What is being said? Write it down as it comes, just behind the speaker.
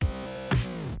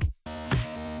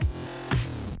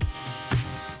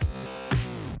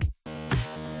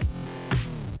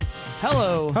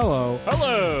Hello. Hello.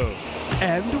 Hello.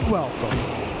 And welcome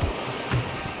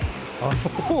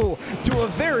to a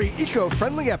very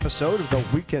eco-friendly episode of the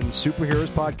Weekend Superheroes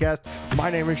Podcast. My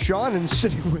name is Sean, and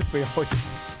sitting with me always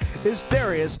is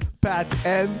Darius, Pat,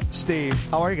 and Steve.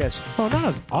 How are you guys? Oh, not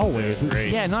as always.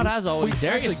 Great. Yeah, not as always. We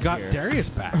Darius actually got is here. Darius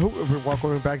back. We're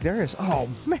welcoming back Darius. Oh,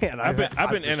 man. I've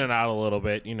been in and out a little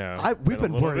bit, you know. We've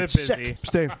been a little worried bit busy. sick.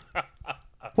 Steve,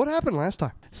 what happened last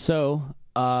time? So,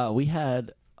 we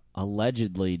had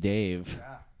allegedly Dave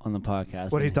on the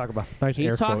podcast. What did he talk about? Nice He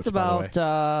air talked quotes, by the way.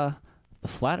 about the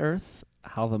flat Earth,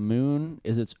 how the moon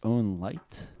is its own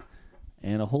light,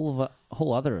 and a whole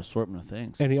other assortment of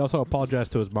things. And he also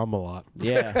apologized to his mom a lot.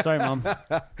 Yeah, sorry, Mom.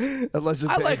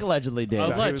 Allegedly. I like allegedly Dave. He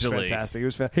was Allegedly. fantastic. He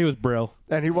was He was Brill.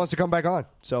 and he wants to come back on.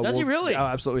 So Does he really? Oh,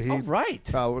 absolutely. All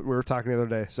right. We were talking the other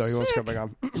day, so he wants to come Sick. back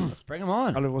on. Let's bring him I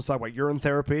on. don't know if it's talk about urine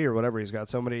therapy or whatever. He's got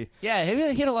so many Yeah,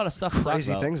 he had a lot of stuff to talk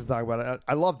crazy about. things to talk about.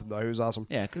 I loved him though. He was awesome.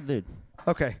 Yeah, good dude.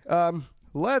 Okay,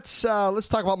 let's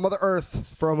talk about Mother Earth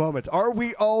for a moment. Are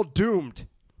we all doomed?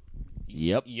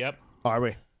 Yep. Yep. Are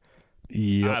we?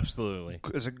 Yep. Absolutely.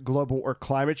 Is it global or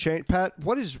climate change? Pat,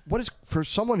 what is for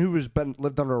someone who has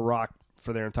lived under a rock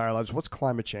for their entire lives? What's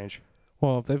climate change?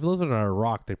 Well, if they've lived under a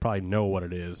rock, they probably know what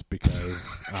it is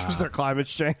because Is there climate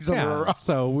change under a yeah. rock?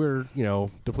 So we're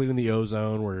depleting the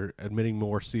ozone. We're emitting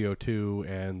more CO2,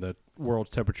 and the world's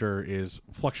temperature is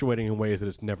fluctuating in ways that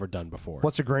it's never done before.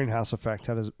 What's a greenhouse effect?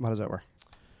 How does that work?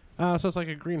 So it's like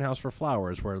a greenhouse for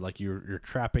flowers, where like you're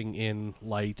trapping in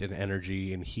light and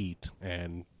energy and heat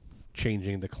and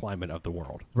changing the climate of the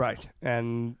world. Right,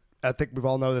 and I think we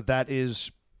all know that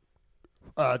is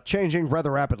changing rather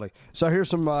rapidly. So here's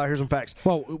some facts.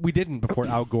 Well, we didn't before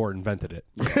Al Gore invented it.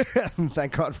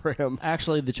 Thank God for him.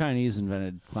 Actually, the Chinese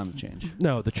invented climate change.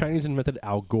 No, the Chinese invented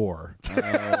Al Gore.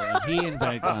 He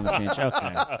invented climate change.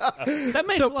 Okay. That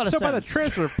makes a lot of so sense. by the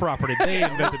transfer of property, they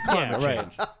invented climate right.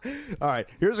 change. All right,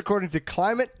 here's according to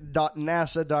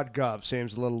climate.nasa.gov.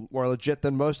 Seems a little more legit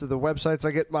than most of the websites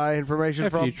I get my information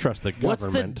If from. you trust the What's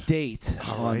the government. date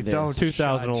on I this? don't.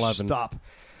 2011. Stop.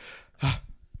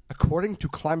 According to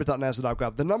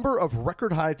climate.nasa.gov, the number of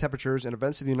record high temperatures and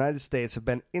events in the United States have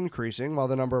been increasing, while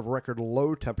the number of record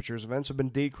low temperatures events have been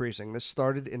decreasing. This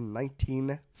started in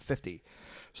 1950.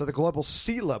 So the global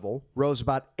sea level rose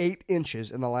about 8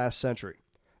 inches in the last century.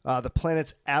 The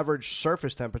planet's average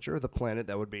surface temperature, the planet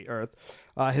that would be Earth,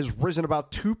 has risen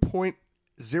about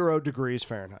 2.0 degrees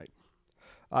Fahrenheit.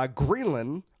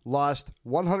 Greenland lost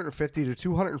 150 to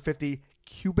 250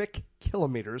 cubic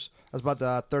kilometers. That's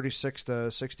about 36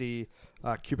 to 60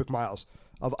 cubic miles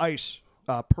of ice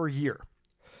per year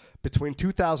between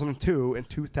 2002 and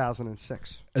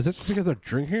 2006. Is it because they're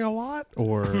drinking a lot,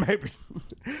 or Maybe.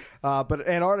 But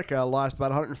Antarctica lost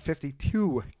about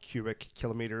 152 cubic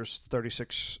kilometers,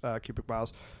 36 cubic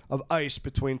miles of ice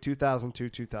between 2002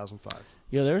 and 2005.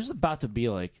 Yeah, there's about to be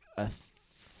like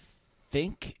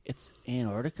think it's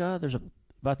Antarctica. There's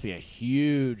about to be a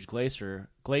huge glacier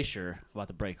about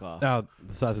to break off. now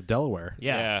the size of Delaware?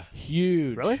 Yeah.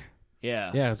 Huge. Really?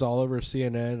 Yeah. Yeah, it's all over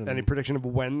CNN. And Any prediction of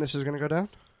when this is going to go down?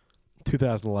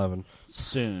 2011.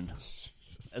 Soon.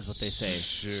 That's what they say.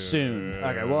 Soon.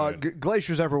 Okay, well,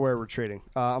 glaciers everywhere retreating,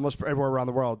 almost everywhere around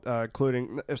the world,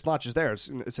 including, it's not just there, it's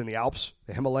in the Alps,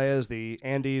 the Himalayas, the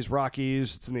Andes,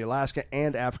 Rockies, it's in the Alaska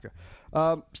and Africa.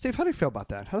 Steve, how do you feel about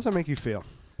that? How does that make you feel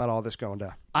about all this going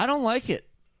down? I don't like it.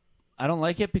 I don't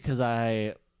like it because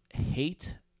I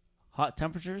hate hot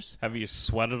temperatures Have you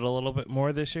sweated a little bit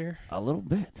more this year? a little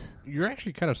bit. You're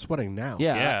actually kind of sweating now.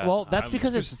 Yeah. Yeah, Well, that's I'm-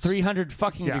 because it's 300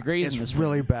 fucking degrees it's in this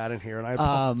really room. bad in here, and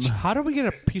I How do we get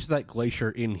a piece of that glacier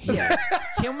in here?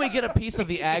 Can we get a piece of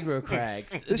the aggro crag?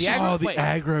 Is the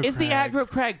aggro Is the crag. aggro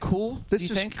crag cool? this do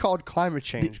you is think? called climate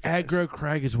change. guys. Aggro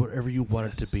crag is whatever you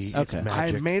want it to be. Okay. It's I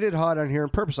magic. made it hot on here on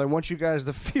purpose. I want you guys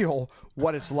to feel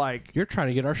what it's like You're trying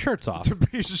to get our shirts off. to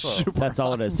be super. That's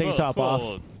all it is. Take your top It's a off.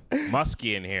 little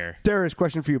musky in here. Darius,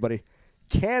 question for you, buddy.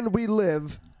 Can we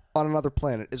live on another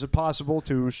planet? Is it possible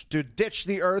to ditch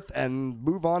the Earth and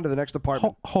move on to the next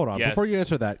apartment? Hold on. Yes. Before you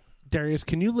answer that, Darius,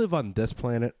 can you live on this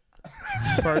planet?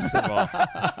 First of all,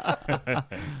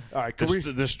 All right,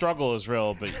 can the struggle is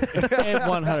real, but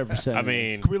 100%. I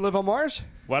mean, we live on Mars?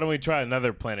 why don't we try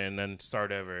another planet and then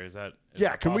start over? Is that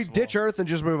Can we possible? ditch Earth and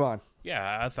just move on?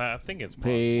 Yeah, I think it's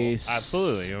possible. Peace.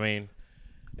 Absolutely. I mean,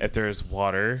 if there's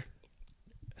water,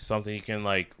 something you can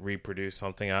like reproduce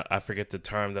something. I forget the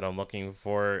term that I'm looking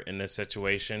for in this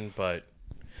situation, but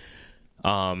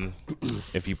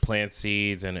if you plant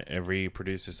seeds and it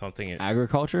reproduces something,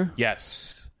 agriculture.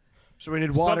 yes, So we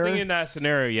need water. Something in that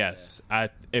scenario, yes.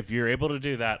 If you're able to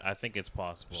do that, I think it's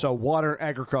possible. So water and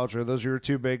agriculture, those are your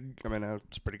two big. I mean,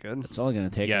 it's pretty good. It's only going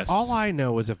to take Yes. us. All I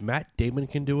know is if Matt Damon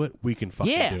can do it, we can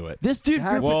fucking Yeah, do it. this dude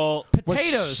grew Well,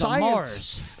 potatoes on Science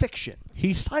Mars. fiction.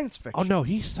 He's science fiction. Oh no,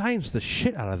 he signs the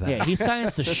shit out of that. Yeah, he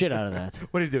scienced the shit out of that.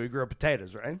 What did he do? He grew up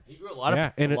potatoes, right? He grew a lot Yeah,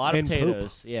 of and poop.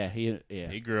 potatoes. Yeah,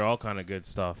 he grew all kind of good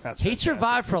stuff. That's He fantastic.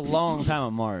 survived for a long time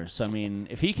on Mars. So, I mean,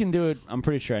 if he can do it, I'm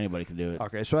pretty sure anybody can do it.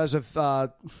 Okay, so as if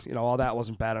all that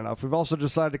wasn't bad enough, we've also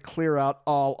decided to clear out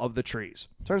all of the trees.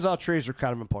 Turns out trees are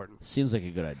kind of important. Seems like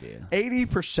a good idea.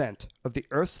 80% of the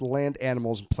Earth's land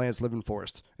animals and plants live in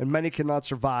forests, and many cannot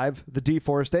survive the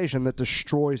deforestation that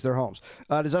destroys their homes.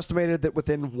 It is estimated that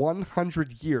within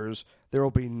 100 years, there will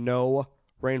be no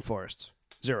rainforests.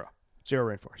 Zero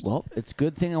rainforests. Well, it's a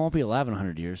good thing I won't be alive in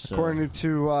 100 years. So. According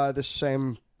to this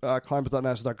same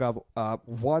climate.nasa.gov,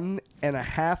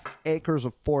 1.5 acres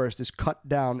of forest is cut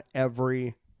down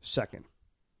every second.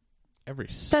 Every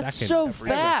second. That's so every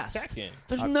fast. second.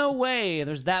 There's no way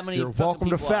there's that many. You're fucking welcome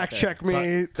to people out fact there. check me.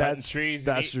 Cutting That's trees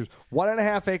That's and true.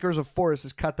 1.5 acres of forest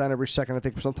is cut down every second. I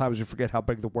think sometimes you forget how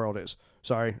big the world is.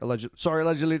 Sorry,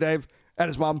 allegedly, Dave. And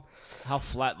his mom. How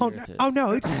flat the Oh, Earth is. oh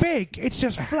no, it's big. It's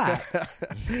just flat.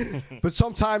 But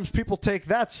sometimes people take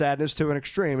that sadness to an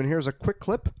extreme, and here's a quick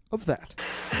clip of that.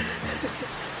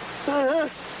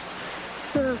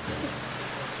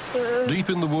 Deep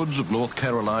in the woods of North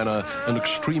Carolina, an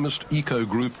extremist eco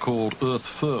group called Earth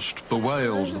First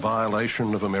bewails the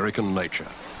violation of American nature.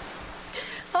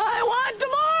 I want to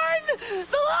mourn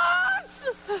the loss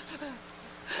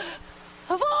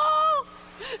of all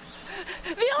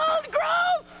the old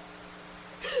growth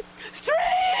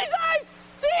trees I've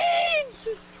seen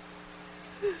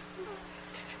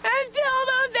and tell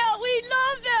them that we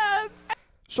love them.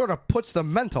 Sort of puts the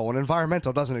mental and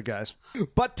environmental, doesn't it, guys?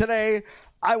 But today,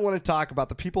 I want to talk about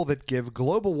the people that give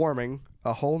global warming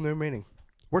a whole new meaning.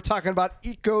 We're talking about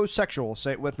ecosexual.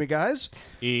 Say it with me, guys.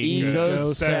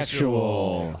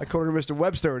 Ecosexual. According to Mr.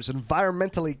 Webster, it's an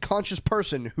environmentally conscious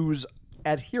person whose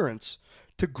adherence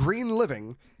to green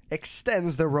living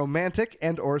extends their romantic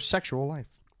and or sexual life.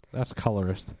 That's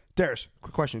colorist. Darius,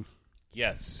 quick question.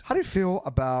 Yes. How do you feel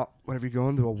about whenever you go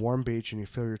into a warm beach and you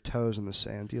feel your toes in the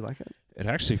sand? Do you like it? It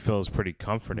actually feels pretty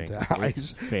comforting.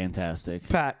 Nice. Fantastic.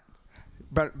 Pat,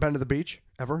 been to the beach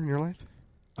ever in your life?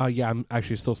 Yeah, I'm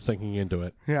actually still sinking into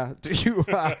it. Yeah. Do you?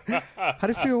 How do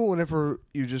you feel whenever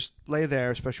you just lay there,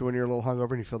 especially when you're a little hungover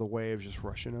and you feel the waves just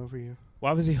rushing over you?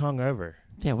 Why was he hungover?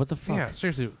 Yeah, what the fuck? Yeah,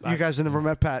 seriously. You guys have never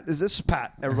met Pat. This is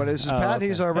Pat. Everybody, this is Pat. okay.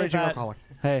 He's a Hey, raging Pat. alcoholic.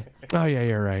 Hey. Oh yeah,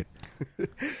 you're right.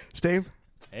 Steve,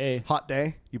 Hey. hot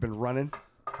day. You've been running.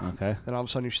 Okay. Then all of a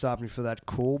sudden you stop and you feel that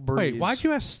cool breeze. Wait, why'd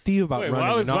you ask Steve about Wait, running?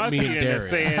 why was and my not me feet and in the Darius?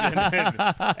 sand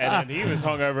and then he was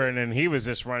hungover and then he was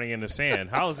just running in the sand?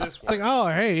 How is this It's like, oh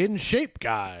hey, in shape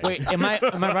guy. Wait, am I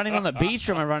running on the beach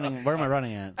or am I running? Where am I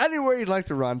running at? Anywhere you'd like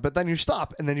to run, but then you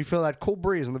stop and then you feel that cool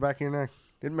breeze in the back of your neck.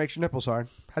 It makes your nipples hard.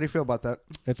 How do you feel about that?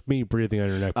 It's me breathing on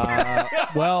your neck.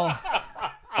 Well,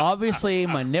 obviously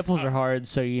my nipples are hard,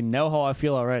 so you know how I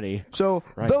feel already. So,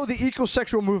 though the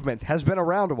ecosexual movement has been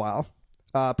around a while,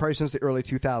 probably since the early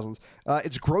 2000s,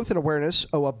 its growth and awareness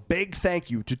owe a big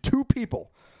thank you to two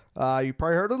people. You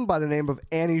probably heard of them by the name of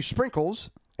Annie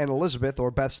Sprinkles and Elizabeth or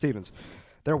Beth Stevens.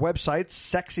 Their website,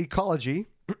 Sex Ecology,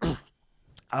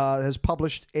 has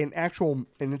published an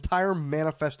entire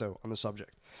manifesto on the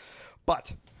subject.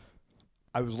 But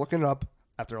I was looking it up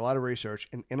after a lot of research,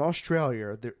 and in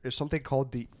Australia, there is something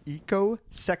called the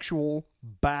ecosexual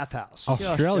bathhouse.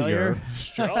 Australia.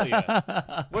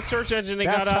 Australia. What search engine they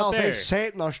That's got how out they there? say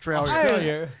it in Australia.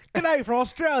 Australia. Good night from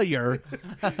Australia.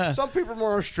 Some people are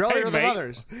more Australian than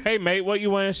others. Hey, mate, what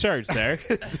you want to search there?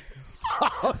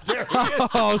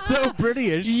 Oh, so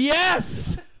British.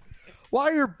 Yes.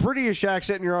 Why are your British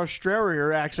accent and your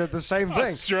Australian accent the same thing?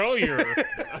 Australia.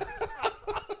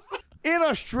 In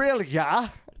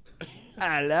Australia,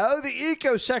 hello, the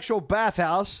ecosexual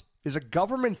bathhouse is a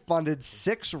government-funded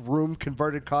 6-room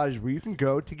converted cottage where you can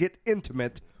go to get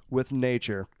intimate with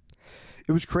nature.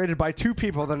 It was created by two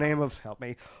people, the name of, help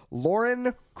me,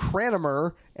 Lauren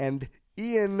Cranemer and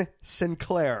Ian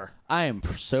Sinclair. I am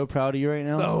so proud of you right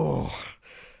now.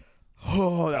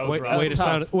 Oh, that was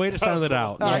rough. Way to sound it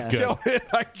out. I That's good. killed it.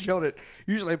 I killed it.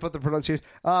 Usually I put the pronunciation.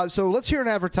 So let's hear an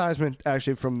advertisement,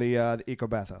 actually, from the Eco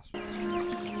Bathhouse.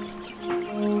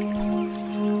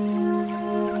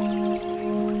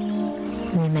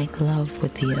 We make love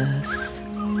with the earth.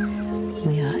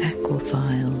 We are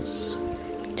aquaphiles,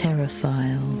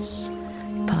 terraphiles,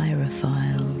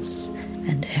 pyrophiles,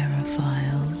 and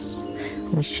aerophiles.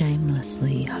 We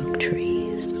shamelessly hug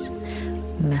trees,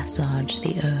 massage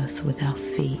the earth with our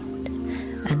feet,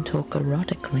 and talk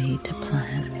erotically to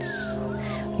plants.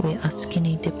 We are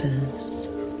skinny dippers,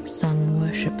 sun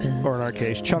worshippers, Or in our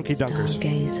case, chunky dunkers.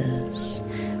 stargazers.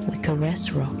 We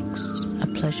caress rocks, are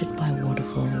pleasured by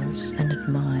waterfalls, and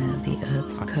admire the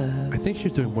Earth's curves. I think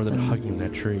she's doing more than hugging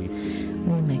that tree.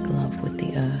 We make love with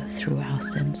the Earth through our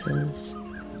senses.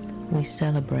 We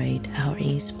celebrate our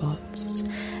E-spots,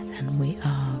 and we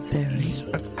are very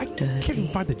I dirty. can't even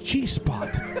find the G spot.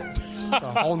 It's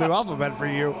a whole new alphabet for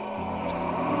you.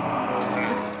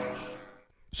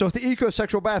 So at the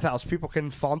ecosexual bathhouse, people can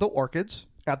fondle orchids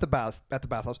at the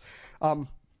bathhouse.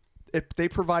 They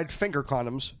provide finger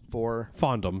condoms for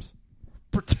Fondoms.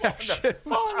 protection.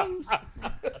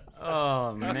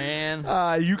 Oh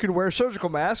man. You can wear surgical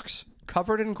masks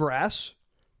covered in grass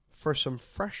for some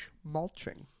fresh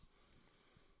mulching.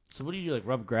 So what do you do? Like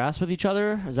rub grass with each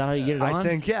other? Is that how you get it on? I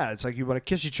think, yeah, it's like you want to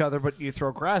kiss each other, but you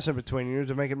throw grass in between you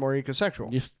to make it more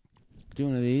ecosexual. You just do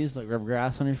one of these, like rub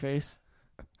grass on your face.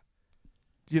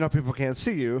 You know, people can't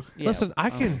see you. Yeah. Listen, I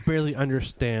can barely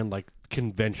understand like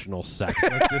conventional sex.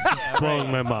 Like, this is blowing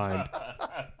my mind.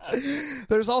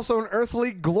 There's also an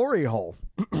earthly glory hole.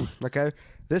 Okay,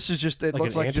 this is just it Like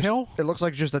looks an like just, anthill? it looks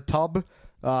like just a tub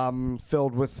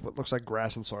filled with what looks like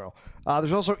grass and soil.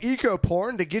 There's also eco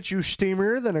porn to get you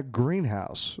steamier than a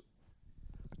greenhouse.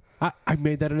 I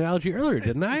made that analogy earlier,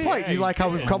 didn't I? Right? You like how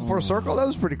we've come full circle? That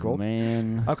was pretty cool.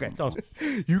 Man. Okay,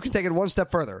 you can take it one step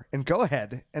further and go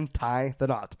ahead and tie the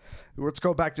knot. Let's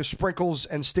go back to Sprinkles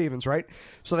and Stevens, right?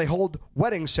 So they hold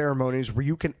wedding ceremonies where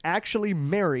you can actually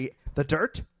marry the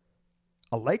dirt,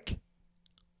 a lake,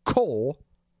 coal,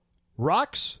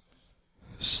 rocks,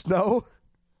 snow,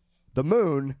 the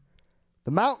moon,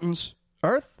 the mountains,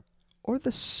 earth, or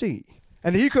the sea.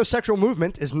 And the ecosexual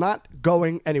movement is not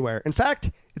going anywhere. In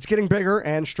fact, it's getting bigger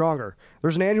and stronger.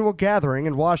 There's an annual gathering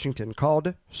in Washington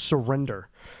called Surrender.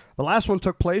 The last one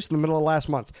took place in the middle of last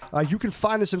month. You can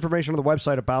find this information on the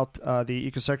website about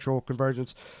the ecosexual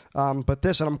convergence. But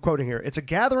this, and I'm quoting here, it's a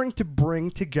gathering to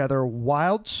bring together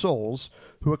wild souls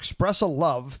who express a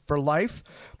love for life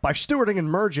by stewarding and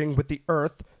merging with the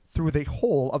earth through the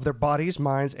whole of their bodies,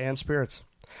 minds, and spirits.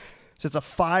 So it's a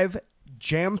 5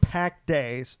 jam-packed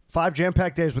days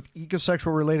with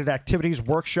ecosexual-related activities,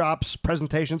 workshops,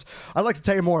 presentations. I'd like to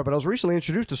tell you more, but I was recently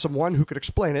introduced to someone who could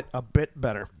explain it a bit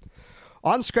better.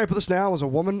 On Skype with us now is a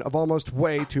woman of almost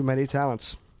way too many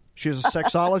talents. She is a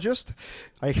sexologist,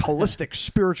 a holistic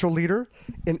spiritual leader,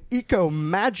 an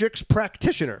eco-magics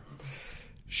practitioner.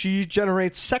 She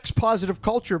generates sex-positive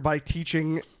culture by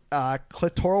teaching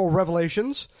clitoral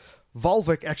revelations,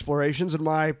 vulvic explorations, and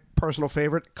my personal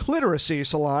favorite, clitoracy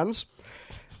salons,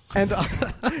 and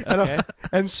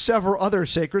and several other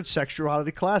sacred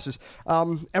sexuality classes.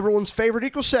 Everyone's favorite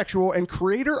ecosexual and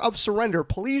creator of Surrender,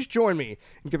 please join me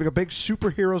in giving a big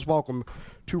superheroes welcome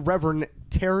to Reverend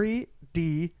Terry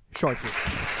D. Sharkey.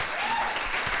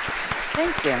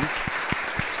 Thank you.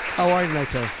 How are you tonight,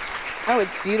 Terry? Oh,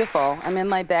 it's beautiful. I'm in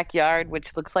my backyard,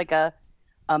 which looks like a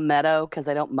meadow because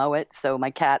I don't mow it. So my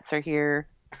cats are here.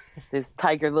 There's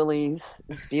tiger lilies.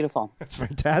 It's beautiful. That's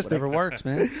fantastic. Whatever works,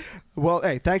 man. Well,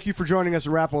 hey, thank you for joining us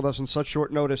and rapping with us on such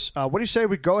short notice. What do you say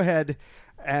we go ahead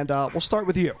and we'll start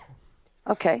with you.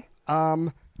 Okay.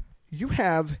 You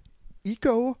have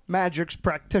Eco Magics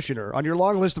Practitioner on your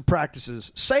long list of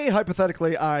practices. Say,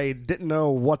 hypothetically, I didn't know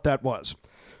what that was.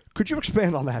 Could you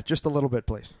expand on that just a little bit,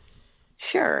 please?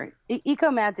 Sure.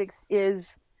 Eco Magics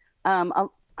is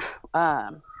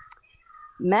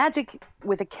magic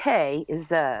with a K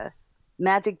is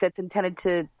magic that's intended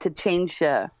to change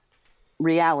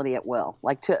reality at will,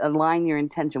 like to align your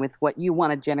intention with what you want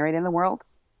to generate in the world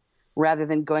rather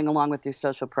than going along with your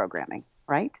social programming,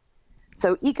 right?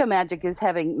 So eco magic is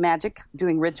having magic,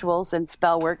 doing rituals and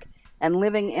spell work, and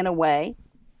living in a way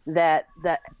that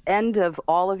the end of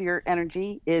all of your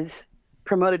energy is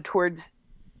promoted towards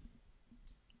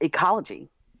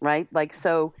ecology, right? Like,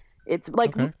 so it's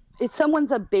like if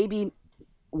someone's a baby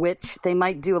witch, they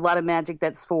might do a lot of magic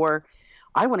that's for,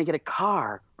 I want to get a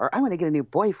car or I want to get a new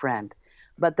boyfriend.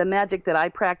 But the magic that I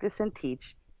practice and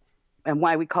teach, and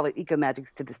why we call it eco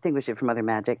magics to distinguish it from other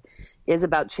magic, is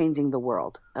about changing the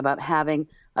world, about having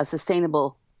a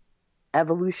sustainable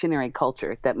evolutionary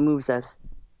culture that moves us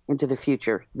into the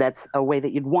future. That's a way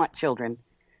that you'd want children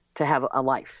to have a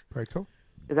life. Very cool.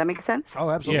 Does that make sense? Oh,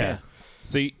 absolutely. Yeah.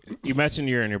 So you mentioned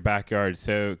you're in your backyard,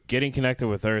 so getting connected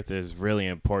with Earth is really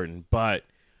important, but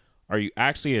are you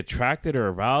actually attracted or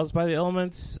aroused by the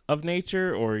elements of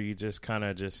nature, or are you just kind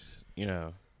of just...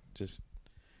 Yeah.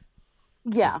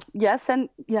 Yes and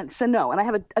no. And I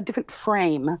have a different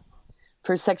frame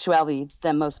for sexuality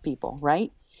than most people,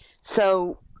 right?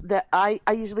 So that I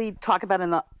usually talk about in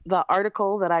the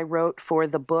article that I wrote for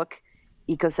the book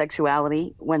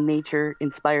Ecosexuality, When Nature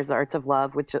Inspires the Arts of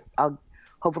Love, which I'll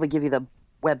hopefully give you the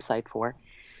website for.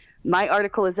 My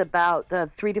article is about the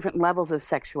 3 different levels of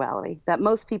sexuality, that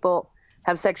most people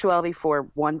have sexuality for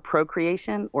 1,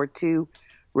 procreation, or 2,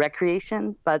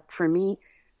 recreation. But for me,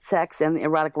 sex and the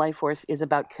erotic life force is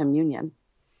about communion.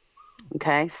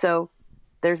 Okay, so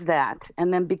there's that.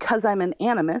 And then because I'm an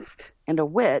animist and a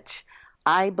witch,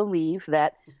 I believe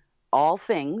that all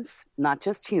things, not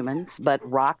just humans, but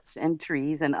rocks and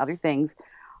trees and other things,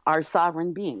 are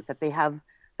sovereign beings, that they have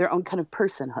their own kind of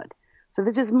personhood. So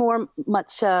this is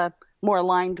much more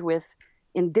aligned with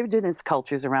indigenous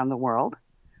cultures around the world,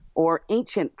 or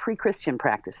ancient pre-Christian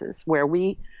practices, where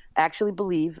we actually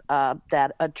believe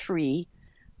that a tree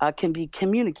can be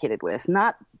communicated with.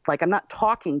 Not like I'm not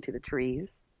talking to the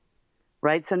trees,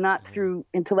 right? So not through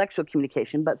intellectual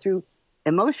communication, but through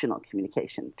emotional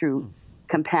communication, through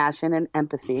compassion and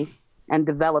empathy, and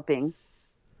developing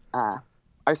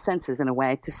our senses in a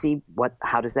way to see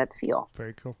how does that feel.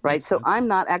 Very cool. Right? Makes So sense. I'm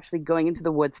not actually going into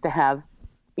the woods to have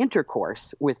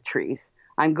intercourse with trees.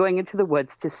 I'm going into the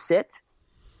woods to sit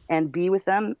and be with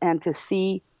them and to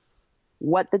see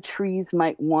what the trees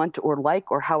might want or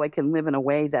like, or how I can live in a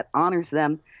way that honors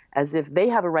them as if they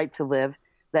have a right to live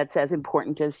that's as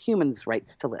important as humans'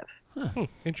 rights to live.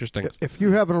 Interesting. If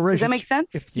you have a relationship, Does that make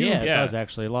sense? It does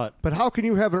actually a lot. But how can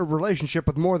you have a relationship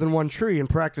with more than one tree and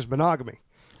practice monogamy?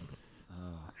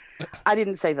 I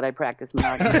didn't say that I practice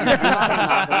monogamy. I'm not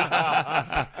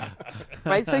a monogamist.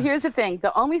 Right? So here's the thing.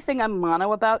 The only thing I'm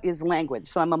mono about is language.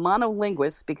 So I'm a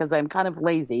monolinguist because I'm kind of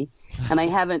lazy and I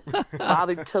haven't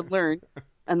bothered to learn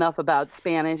enough about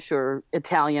Spanish or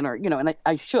Italian or, and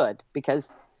I should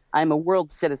because I'm a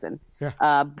world citizen.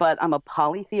 Yeah. But I'm a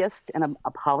polytheist and I'm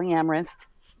a polyamorist.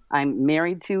 I'm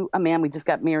married to a man. We just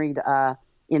got married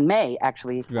in May,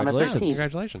 actually, on the 13th.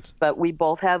 Congratulations. But we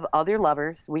both have other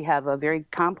lovers. We have a very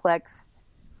complex,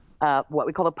 what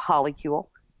we call a polycule,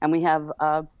 and we have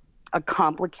a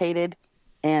complicated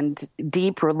and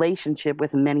deep relationship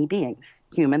with many beings,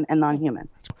 human and non-human.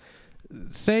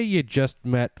 Say you just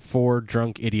met 4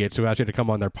 drunk idiots who asked you to come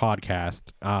on their podcast.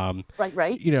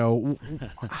 Right.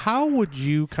 How would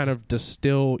you kind of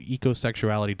distill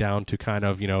ecosexuality down to kind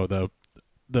of,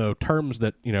 the terms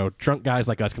that, drunk guys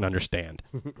like us can understand?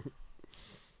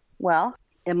 Well,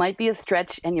 it might be a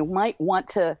stretch, and you might want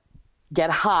to get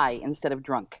high instead of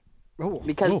drunk.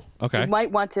 Because you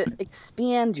might want to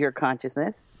expand your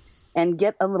consciousness and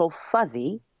get a little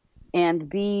fuzzy and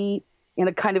be in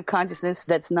a kind of consciousness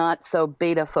that's not so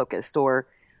beta focused or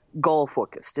goal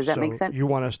focused. Does that make sense? You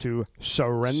want us to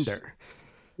surrender.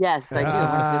 Yes, I do.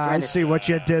 I see what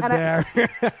you did And there.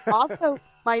 I also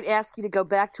might ask you to go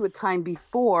back to a time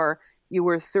before you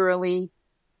were thoroughly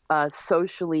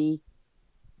socially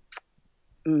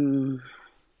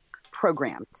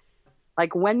programmed.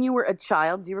 Like when you were a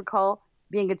child, do you recall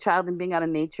being a child and being out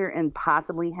in nature and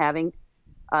possibly having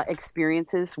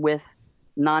experiences with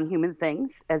non-human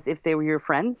things as if they were your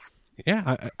friends?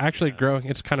 Yeah,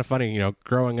 it's kind of funny,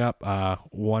 growing up,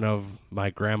 one of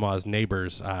my grandma's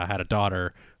neighbors had a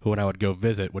daughter who, when I would go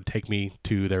visit, would take me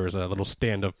to, there was a little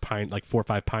stand of pine, like 4 or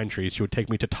 5 pine trees. She would take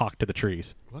me to talk to the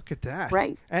trees. Look at that.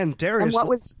 Right. And Darius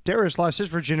lost his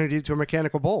virginity to a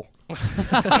mechanical bull.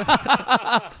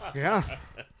 Yeah.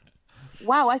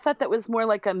 Wow, I thought that was more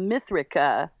like a Mithric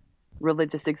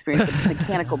religious experience with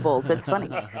mechanical bulls. That's funny.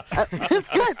 That's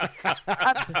good.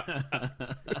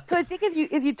 So I think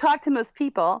if you talk to most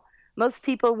people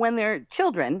when they're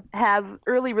children have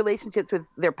early relationships with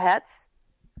their pets,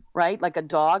 right? Like a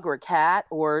dog or a cat,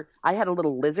 or I had a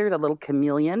little lizard, a little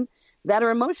chameleon, that are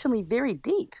emotionally very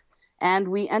deep. And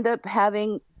we end up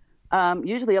having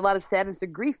usually a lot of sadness or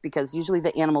grief because usually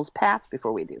the animals pass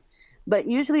before we do. But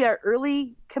usually our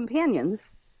early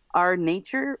companions are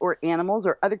nature or animals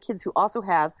or other kids who also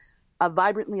have a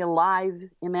vibrantly alive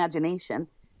imagination.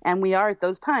 And we are at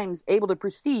those times able to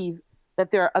perceive that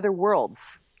there are other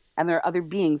worlds and there are other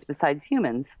beings besides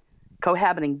humans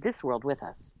cohabiting this world with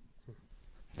us.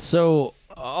 So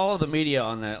all of the media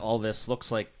on all this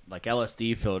looks like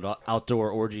LSD-filled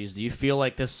outdoor orgies. Do you feel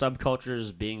like this subculture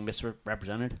is being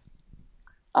misrepresented?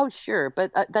 Oh, sure,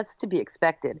 but that's to be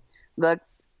expected. The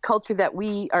culture that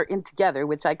we are in together,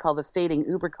 which I call the fading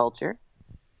Uber culture,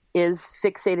 is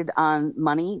fixated on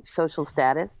money, social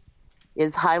status,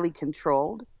 is highly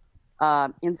controlled,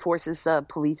 enforces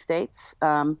police states.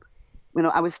 I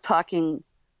was talking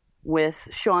with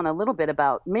Sean a little bit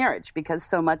about marriage because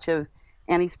so much of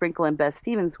Annie Sprinkle and Beth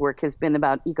Stevens' work has been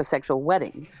about ecosexual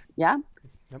weddings. Yeah?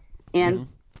 Yep. And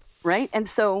right? And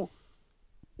so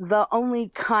the only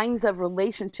kinds of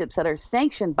relationships that are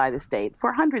sanctioned by the state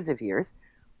for hundreds of years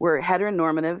were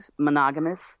heteronormative,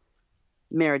 monogamous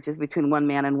marriages between one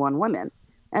man and one woman.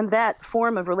 And that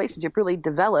form of relationship really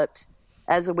developed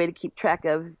as a way to keep track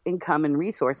of income and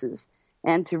resources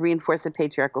and to reinforce a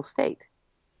patriarchal state.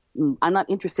 I'm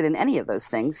not interested in any of those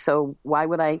things, so why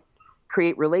would I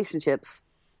create relationships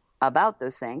about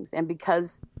those things? And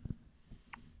because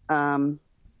the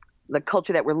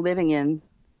culture that we're living in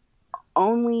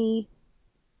only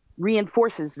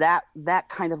reinforces that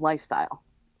kind of lifestyle,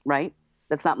 right?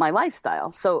 That's not my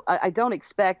lifestyle. So I don't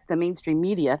expect the mainstream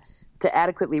media to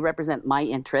adequately represent my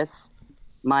interests,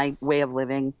 my way of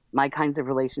living, my kinds of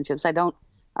relationships. I'm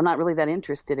not really that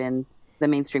interested in the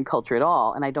mainstream culture at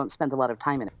all, and I don't spend a lot of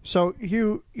time in it. So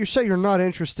you say you're not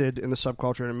interested in the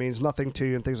subculture, and it means nothing to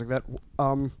you and things like that.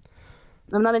 I'm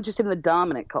not interested in the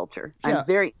dominant culture. Yeah. I'm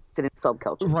very interested in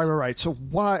subcultures. Right. So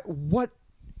what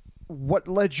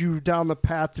led you down the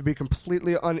path to be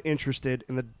completely uninterested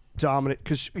in the dominant?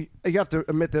 Because you have to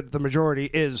admit that the majority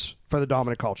is for the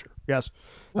dominant culture. Yes,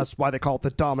 that's why they call it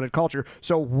the dominant culture.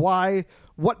 So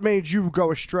what made you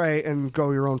go astray and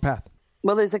go your own path?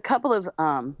 Well, there's a couple of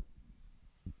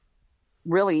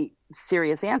really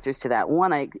serious answers to that.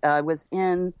 One, I was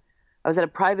at a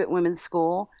private women's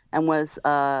school and was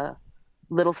a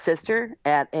little sister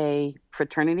at a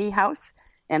fraternity house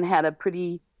and had a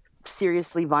pretty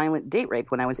seriously violent date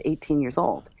rape when I was 18 years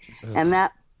old. Ugh. And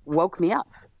that woke me up.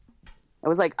 I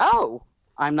was like, oh,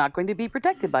 I'm not going to be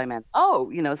protected by men. Oh,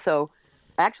 so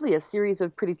actually a series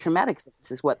of pretty traumatic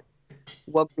things is what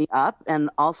woke me up. And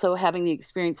also having the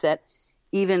experience that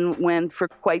even when for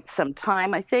quite some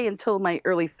time, I say until my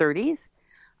early 30s,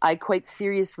 I quite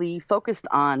seriously focused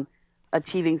on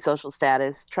achieving social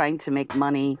status, trying to make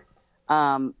money,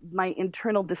 my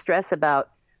internal distress about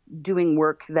doing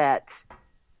work that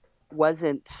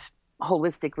wasn't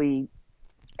holistically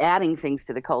adding things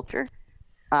to the culture,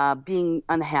 being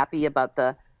unhappy about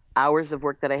the hours of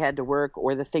work that I had to work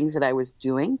or the things that I was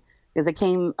doing. Because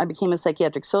I became a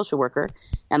psychiatric social worker,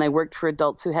 and I worked for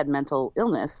adults who had mental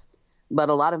illness, but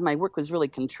a lot of my work was really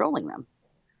controlling them,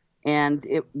 and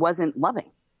it wasn't loving.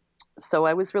 So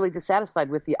I was really dissatisfied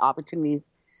with the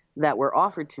opportunities that were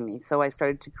offered to me, so I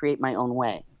started to create my own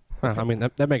way. I mean,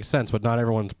 that makes sense, but not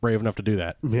everyone's brave enough to do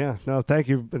that. Yeah, no, thank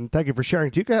you, and thank you for sharing.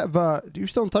 Do you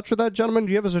still in touch with that gentleman?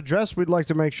 Do you have his address? We'd like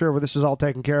to make sure this is all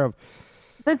taken care of.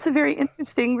 That's a very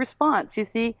interesting response. You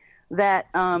see that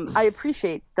I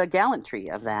appreciate the gallantry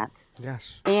of that.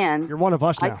 Yes, and you're one of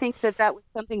us now. I think that was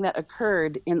something that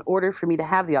occurred in order for me to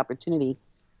have the opportunity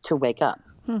to wake up,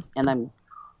 and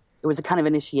it was a kind of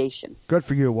initiation. Good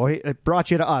for you. Well, it brought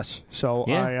you to us, so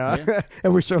yeah.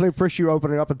 And we certainly appreciate you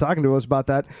opening up and talking to us about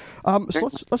that. So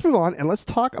let's move on and let's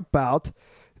talk about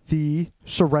the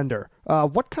surrender.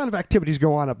 What kind of activities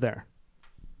go on up there?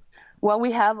 Well,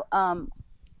 we have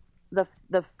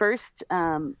the first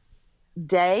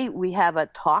day we have a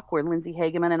talk where Lindsay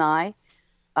Hageman and I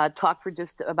talk for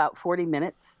just about 40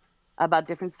 minutes about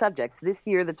different subjects. This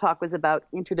year the talk was about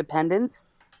interdependence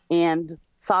and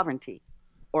sovereignty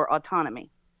or autonomy.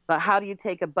 But how do you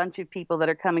take a bunch of people that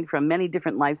are coming from many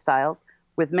different lifestyles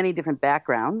with many different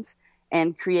backgrounds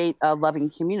and create a loving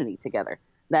community together?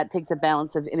 That takes a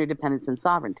balance of interdependence and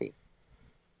sovereignty.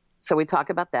 So we talk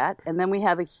about that. And then we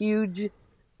have a huge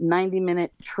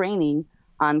 90-minute training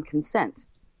on consent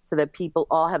so that people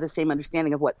all have the same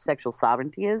understanding of what sexual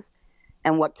sovereignty is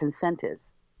and what consent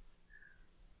is.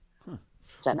 Does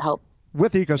that help?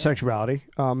 With ecosexuality,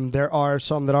 there are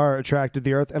some that are attracted to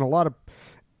the earth, and a lot of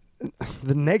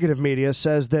the negative media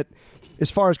says that as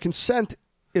far as consent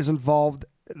is involved,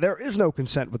 there is no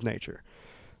consent with nature.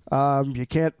 You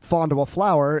can't fondle a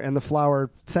flower and the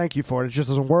flower thank you for it. It just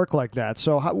doesn't work like that.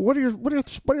 So what are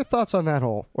your thoughts on that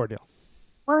whole ordeal?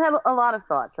 Well, I have a lot of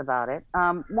thoughts about it.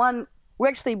 One, we're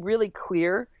actually really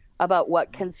clear about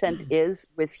what consent is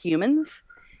with humans.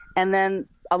 And then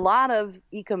a lot of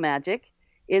eco-magic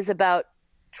is about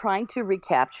trying to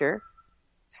recapture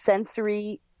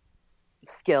sensory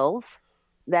skills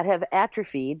that have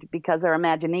atrophied because our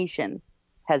imagination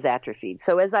has atrophied.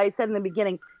 So as I said in the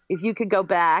beginning, if you could go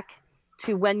back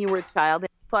to when you were a child and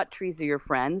you thought trees are your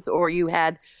friends, or you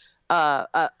had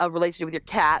a relationship with your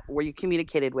cat where you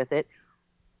communicated with it,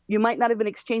 you might not have been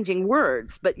exchanging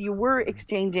words, but you were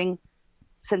exchanging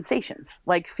sensations,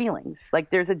 like feelings.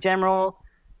 Like there's a general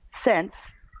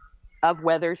sense of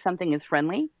whether something is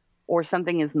friendly or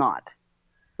something is not.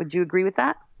 Would you agree with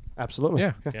that? Absolutely.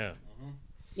 Yeah.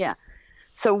 Yeah.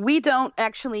 So we don't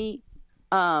actually,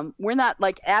 we're not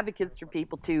like advocates for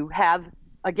people to have,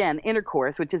 again,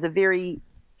 intercourse, which is a very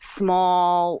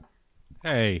small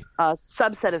Hey. a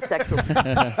subset of sexual.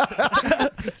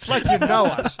 It's like you know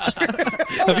us.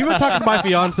 Have you been talking to my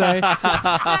fiance?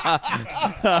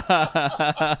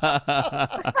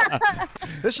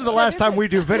 This is the last time we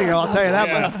do video, I'll tell you that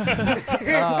much.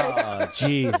 Oh,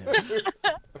 Jesus.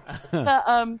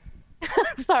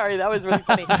 Sorry, that was really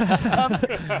funny.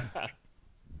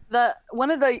 One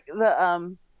of the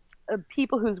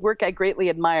people whose work I greatly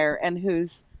admire and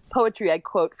whose poetry I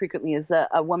quote frequently is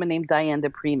a woman named Diane de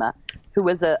Prima, who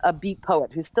was a beat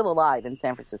poet who's still alive in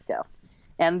San Francisco.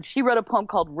 And she wrote a poem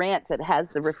called Rant that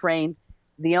has the refrain,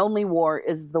 "The only war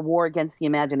is the war against the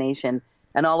imagination,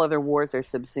 and all other wars are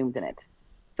subsumed in it."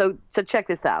 So check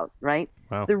this out, right?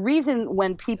 Wow. The reason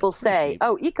when people say,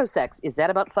 "Oh, ecosex, is that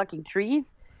about fucking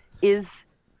trees?" it's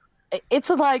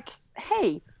like,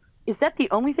 hey, is that the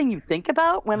only thing you think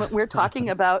about when we're talking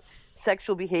about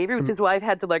sexual behavior? Which is why I've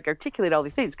had to articulate all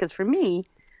these things. Because for me,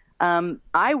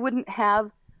 I wouldn't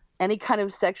have any kind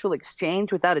of sexual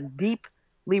exchange without a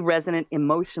deeply resonant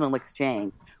emotional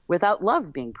exchange, without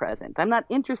love being present. I'm not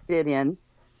interested in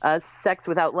sex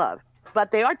without love,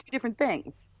 but they are two different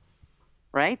things,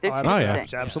 right? They're two different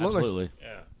things. Absolutely.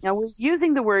 Now, we're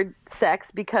using the word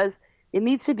sex because it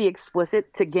needs to be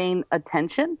explicit to gain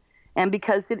attention, and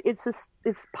because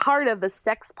it's part of the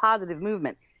sex-positive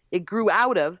movement. It grew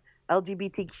out of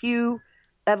LGBTQ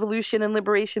evolution and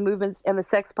liberation movements and the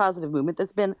sex-positive movement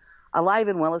that's been alive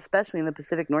and well, especially in the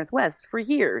Pacific Northwest, for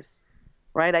years,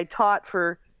 right? I taught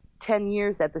for 10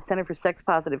 years at the Center for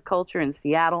Sex-Positive Culture in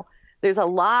Seattle. There's a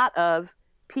lot of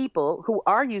people who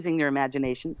are using their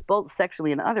imaginations, both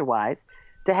sexually and otherwise,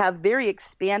 to have very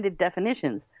expanded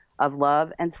definitions of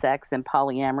love and sex and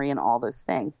polyamory and all those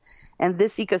things. And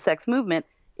this ecosex movement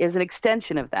is an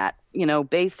extension of that,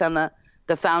 based on the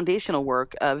foundational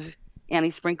work of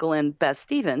Annie Sprinkle and Beth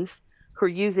Stevens, who are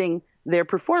using their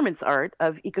performance art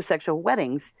of ecosexual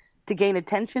weddings to gain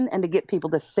attention and to get people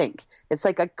to think. It's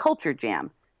like a culture jam.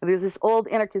 There's this old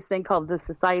anarchist thing called the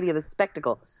Society of the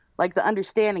Spectacle, like the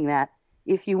understanding that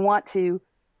if you want to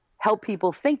help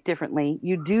people think differently,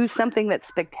 you do something that's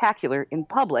spectacular in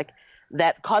public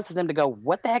that causes them to go,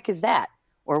 what the heck is that?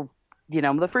 Or,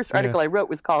 the first article I wrote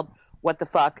was called What the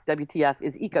Fuck, WTF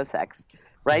is Ecosex,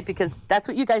 right? Because that's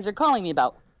what you guys are calling me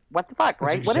about. What the fuck,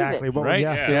 right? That's exactly what what is it?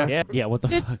 right? Yeah, what the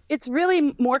fuck? It's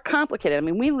really more complicated. I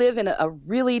mean, we live in a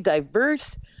really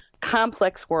diverse,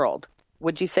 complex world.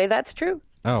 Would you say that's true?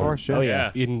 Oh, Of course, yeah. oh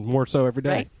yeah. Even more so every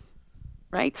day.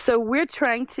 Right. So we're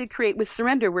trying to create, with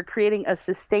Surrender, we're creating a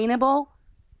sustainable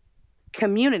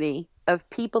community of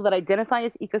people that identify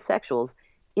as ecosexuals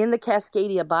in the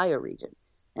Cascadia bioregion.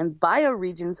 And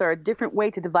bioregions are a different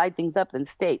way to divide things up than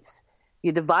states.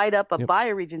 You divide up a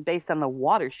bioregion based on the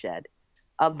watershed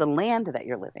of the land that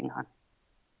you're living on.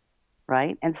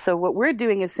 Right? And so what we're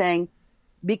doing is saying,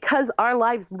 because our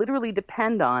lives literally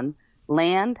depend on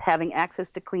land, having access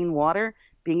to clean water,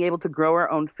 being able to grow our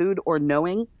own food or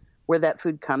knowing where that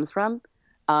food comes from,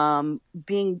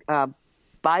 being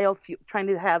trying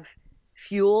to have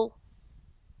fuel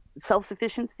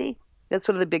self-sufficiency. That's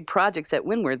one of the big projects at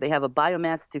Windward. They have a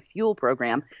biomass to fuel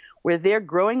program where they're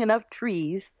growing enough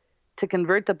trees to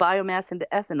convert the biomass into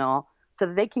ethanol so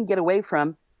that they can get away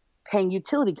from paying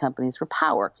utility companies for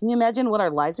power. Can you imagine what our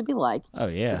lives would be like? Oh,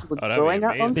 yeah. We're growing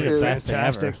our own Be the food. best thing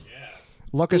ever. Fantastic.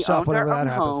 Look us up We owned whenever our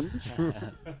that own happens. homes.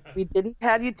 We didn't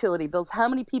have utility bills. How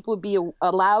many people would be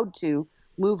allowed to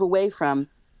move away from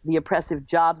the oppressive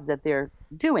jobs that they're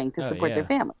doing to support their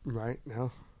families? Right.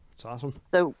 No, it's awesome.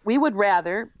 So we would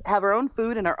rather have our own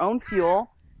food and our own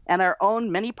fuel and our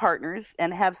own many partners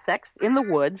and have sex in the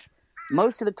woods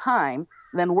most of the time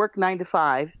than work 9 to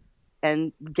 5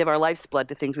 and give our life's blood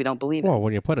to things we don't believe in. Well,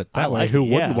 when you put it I that way, like who it,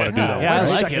 wouldn't yeah. want to do that? Yeah, I Wait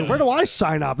a like second. it. Where do I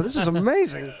sign up? This is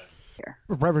amazing.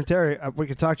 Reverend Terry, we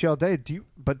could talk to you all day. Do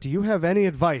you have any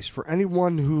advice for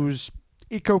anyone who's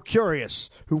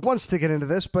eco-curious, who wants to get into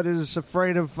this but is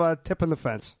afraid of tipping the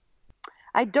fence?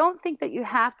 I don't think that you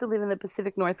have to live in the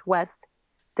Pacific Northwest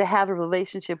to have a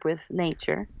relationship with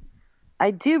nature.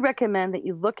 I do recommend that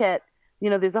you look at,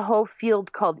 there's a whole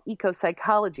field called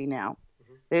ecopsychology now.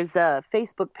 There's a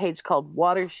Facebook page called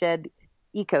Watershed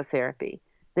Ecotherapy.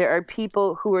 There are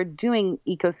people who are doing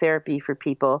ecotherapy for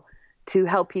people to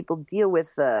help people deal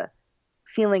with the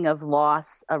feeling of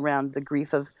loss around the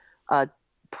grief of a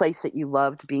place that you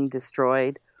loved being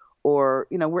destroyed. Or,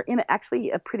 we're in actually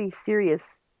a pretty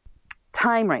serious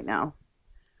time right now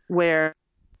where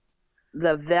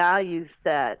the values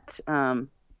that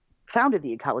founded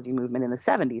the ecology movement in the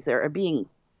 70s are being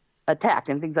attacked,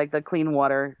 and things like the clean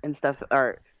water and stuff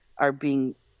are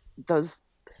being, those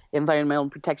environmental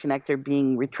protection acts are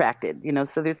being retracted,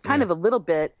 so there's kind of a little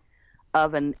bit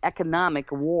of an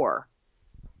economic war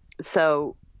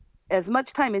So as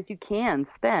much time as you can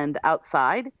spend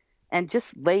outside and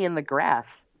just lay in the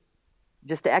grass,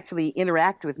 just to actually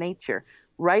interact with nature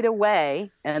right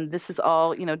away. And this is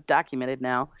all, documented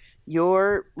now.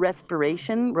 Your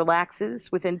respiration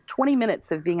relaxes within 20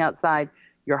 minutes of being outside.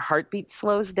 Your heartbeat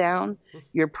slows down.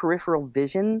 Your peripheral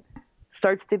vision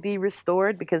starts to be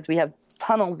restored because we have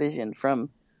tunnel vision from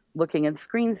looking at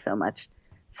screens so much.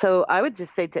 So I would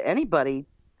just say to anybody,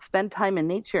 spend time in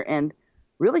nature and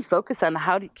really focus on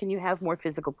can you have more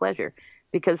physical pleasure,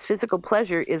 because physical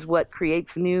pleasure is what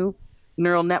creates new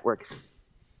neural networks.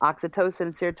 Oxytocin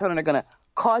and serotonin are going to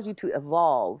cause you to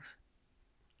evolve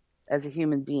as a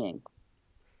human being.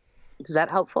 Is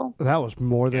that helpful? That was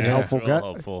more than helpful.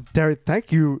 Helpful. Derry,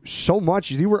 thank you so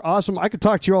much. You were awesome. I could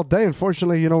talk to you all day.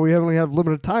 Unfortunately, we only have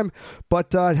limited time.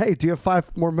 But, hey, do you have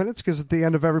 5 more minutes? Because at the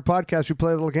end of every podcast, we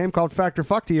play a little game called Fact or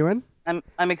Fucked. Are you in?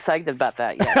 I'm excited about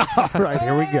that, yeah. All right,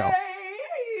 here we go.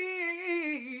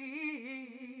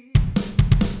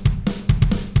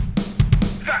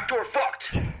 Fact or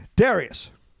fucked?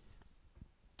 Darius.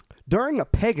 During a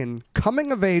pagan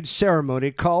coming-of-age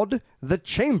ceremony called the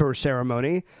Chamber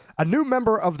Ceremony, a new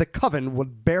member of the coven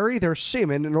would bury their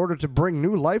semen in order to bring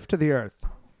new life to the earth.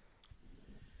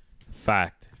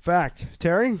 Fact. Fact.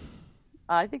 Terry?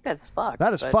 I think that's fucked.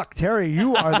 That is fucked. Terry,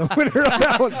 you are the winner of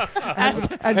that one.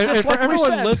 And just for like we everyone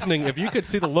said, listening, if you could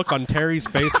see the look on Terry's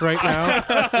face right now,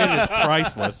 it is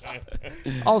priceless.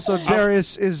 also,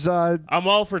 Darius is... I'm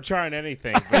all for trying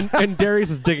anything. And Darius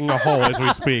is digging a hole as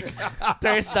we speak.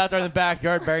 Darius is out there in the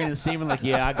backyard burying the semen like,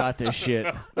 yeah, I got this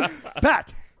shit.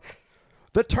 Pat.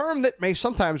 The term that may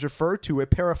sometimes refer to a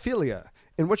paraphilia,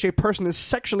 in which a person is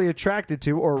sexually attracted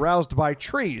to or aroused by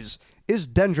trees, is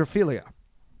dendrophilia.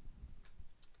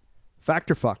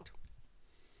 Fact or fucked?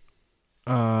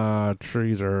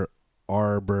 Trees are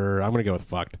arbor. I'm going to go with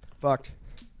fucked. Fucked.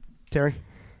 Terry?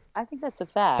 I think that's a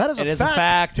fact. That is It a is a fact.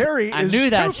 fact. Terry I is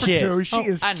knew that 2 for shit. 2. She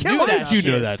is I knew killing that it. How did you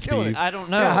shit. know that, Killing Steve? it. I don't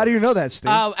know. Yeah, how do you know that,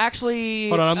 Steve? Actually...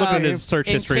 Hold on, I'm looking at his search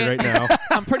in history Can't- right now.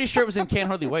 I'm pretty sure it was in Can't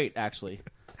Hardly Wait, actually.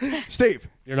 Steve.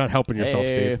 You're not helping yourself,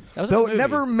 Hey, Steve. that was a Though movie. it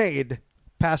never made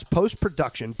past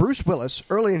post-production, Bruce Willis,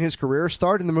 early in his career,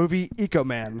 starred in the movie Eco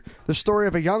Man, the story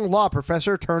of a young law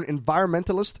professor turned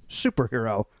environmentalist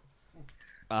superhero.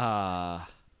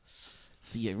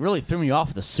 See, it really threw me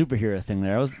off with the superhero thing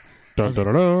there. Dun, dun,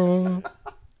 dun, dun.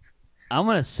 I'm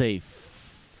going to say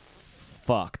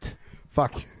fucked.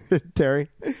 Fucked. Terry?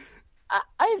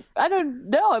 I don't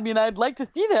know. I mean, I'd like to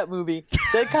see that movie.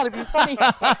 That'd kind of be funny.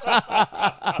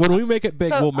 When we make it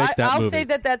big, we'll make that I'll movie. say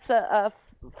that's a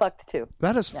fucked too.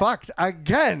 That is fucked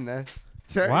again.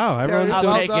 Terry, Wow, everyone's Terry, doing-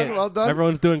 well Take done, it. well done.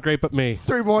 Everyone's doing great but me.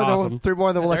 3 more, Awesome. then we'll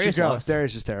let you Darius go. lost.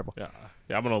 Darius is terrible. Yeah,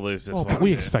 I'm going to lose this Well, one.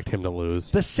 we expect him to lose.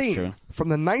 The scene True. from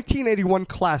the 1981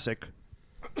 classic,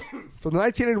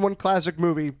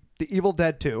 movie The Evil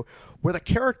Dead 2, where the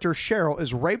character Cheryl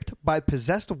is raped by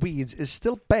possessed weeds, is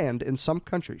still banned in some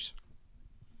countries.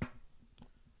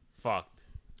 Fucked.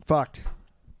 Fucked.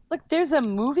 Look, there's a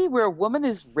movie where a woman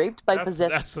is raped by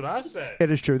possessed. That's what I said. It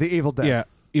is true. The Evil Dead. Yeah,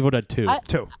 Evil Dead 2.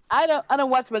 2. I don't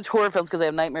watch much horror films because I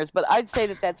have nightmares, but I'd say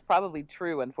that's probably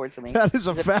true. Unfortunately, That is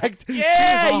a fact.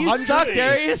 Yeah, She is you 100 suck,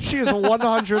 Darius. She is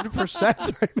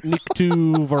 100%.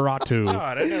 Nictu Veratu.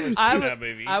 God, I never seen that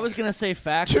movie. I was going to say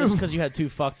fact just because you had 2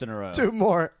 fucks in a row. 2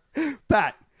 more.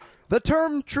 Pat. The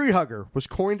term tree hugger was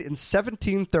coined in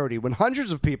 1730 when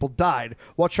hundreds of people died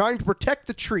while trying to protect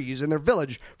the trees in their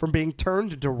village from being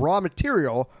turned into raw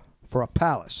material for a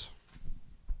palace.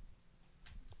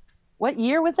 what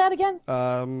year was that again?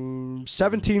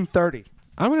 1730.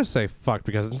 I'm going to say fuck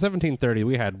because in 1730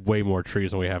 we had way more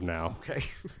trees than we have now. Okay.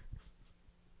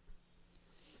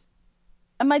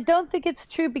 I don't think it's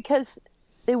true because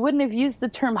they wouldn't have used the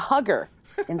term hugger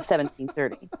in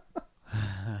 1730.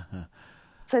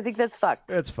 So I think that's fucked.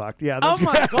 It's fucked. Yeah. Oh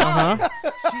That's my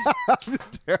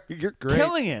god, You're great.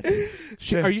 killing it!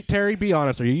 Are you, Terry, be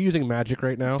honest. Are you using magic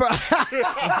right now?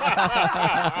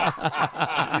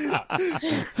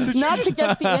 Not to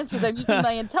get the answers, I'm using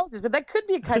my intelligence, but that could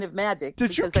be a kind of magic.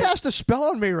 Did you because cast a spell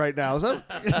on me right now? Is that?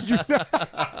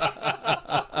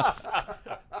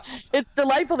 it's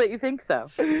delightful that you think so.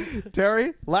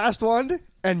 Terry, last one,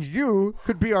 and you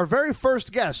could be our very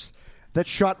first guest that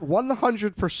shot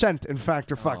 100% in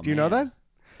Fact or Fuck. Do you know that?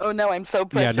 Oh no, I'm so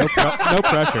Yeah, pressured. no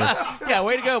pressure. Yeah,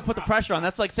 way to go! Put the pressure on.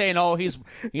 That's like saying, "Oh, he's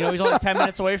only 10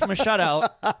 minutes away from a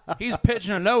shutout. He's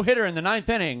pitching a no-hitter in the 9th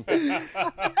inning."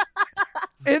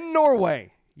 In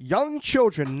Norway, young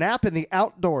children nap in the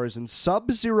outdoors in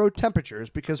sub-zero temperatures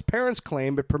because parents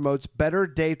claim it promotes better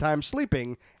daytime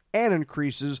sleeping and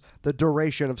increases the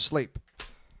duration of sleep.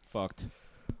 Fucked.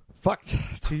 Fucked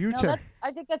to you, No, Terry.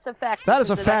 I think that's a fact. That is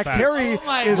a Because fact. that's- Terry Oh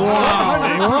my is God.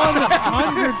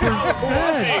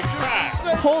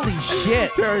 100%. Holy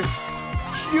shit. Terry,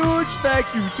 huge thank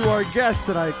you to our guest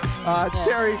tonight,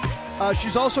 Terry.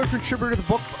 She's also a contributor to the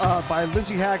book by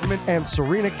Lindsay Hagman and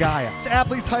Serena Gaia. It's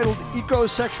aptly titled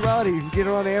Ecosexuality. You can get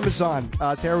it on Amazon.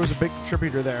 Terry was a big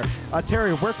contributor there.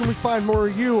 Terry, where can we find more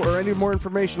of you or any more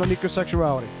information on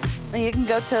ecosexuality? And you can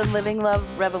go to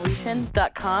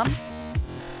livingloverevolution.com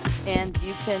and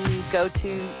you can go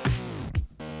to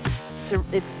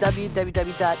it's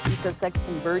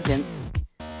www.ecosexconvergence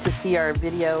to see our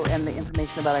video and the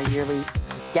information about our yearly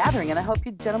gathering. And I hope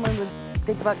you gentlemen would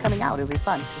think about coming out. It'll be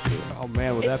fun to see. Oh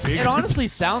man, would that be? It honestly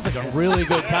sounds like a really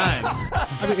good time.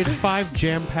 I mean, it's 5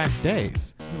 jam-packed days.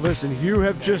 Listen, you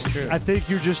have just, I think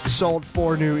you just sold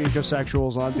 4 new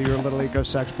ecosexuals onto your little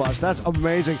ecosex bus. That's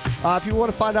amazing. If you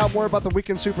want to find out more about the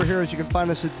Weekend Superheroes, you can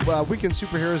find us at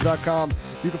weekendsuperheroes.com.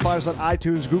 You can find us on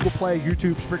iTunes, Google Play,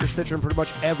 YouTube, Spreaker, Stitcher, and pretty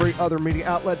much every other media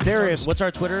outlet. Darius. What's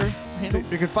our Twitter handle?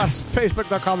 You can find us at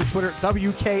Facebook.com and Twitter,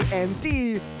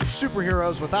 WKND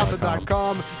Superheroes without the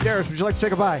 .com. Darius, would you like to say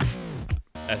goodbye?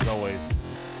 As always,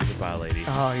 goodbye, ladies.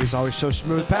 Oh, he's always so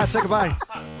smooth. Pat, say goodbye.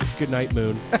 Good night,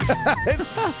 Moon.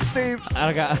 Steve.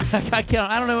 I don't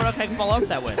know what I can follow up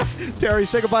that with. Terry,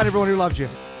 say goodbye to everyone who loves you.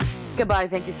 Goodbye.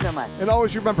 Thank you so much. And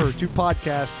always remember to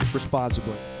podcast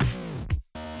responsibly.